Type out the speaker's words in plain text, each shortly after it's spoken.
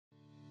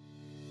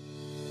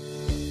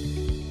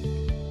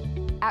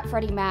At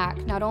Freddie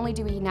Mac, not only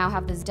do we now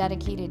have this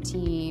dedicated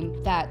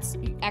team that's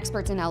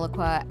experts in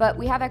Eloqua, but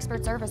we have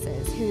expert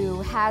services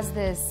who has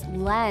this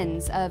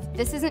lens of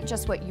this isn't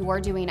just what you're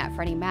doing at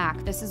Freddie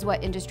Mac, this is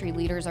what industry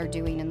leaders are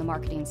doing in the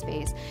marketing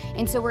space.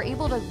 And so we're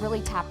able to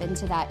really tap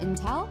into that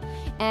intel,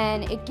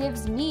 and it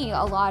gives me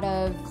a lot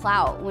of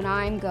clout when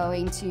I'm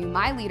going to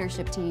my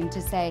leadership team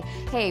to say,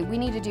 hey, we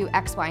need to do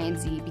X, Y, and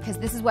Z because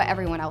this is what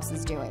everyone else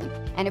is doing.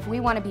 And if we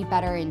want to be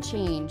better and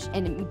change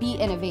and be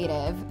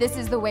innovative, this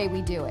is the way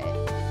we do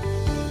it.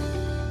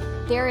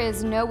 There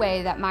is no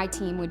way that my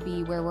team would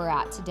be where we're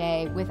at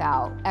today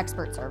without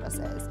expert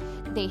services.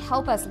 They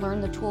help us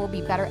learn the tool,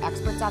 be better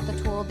experts at the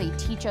tool. They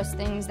teach us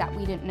things that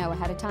we didn't know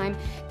ahead of time.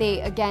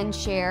 They, again,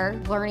 share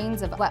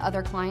learnings of what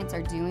other clients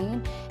are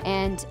doing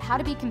and how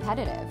to be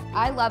competitive.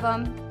 I love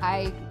them.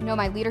 I know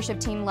my leadership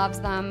team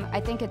loves them. I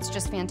think it's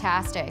just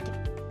fantastic.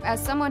 As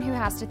someone who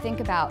has to think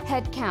about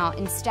headcount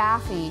and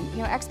staffing,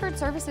 expert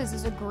services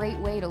is a great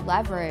way to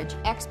leverage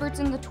experts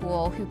in the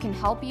tool who can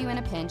help you in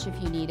a pinch if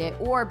you need it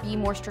or be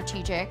more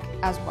strategic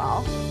as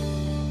well.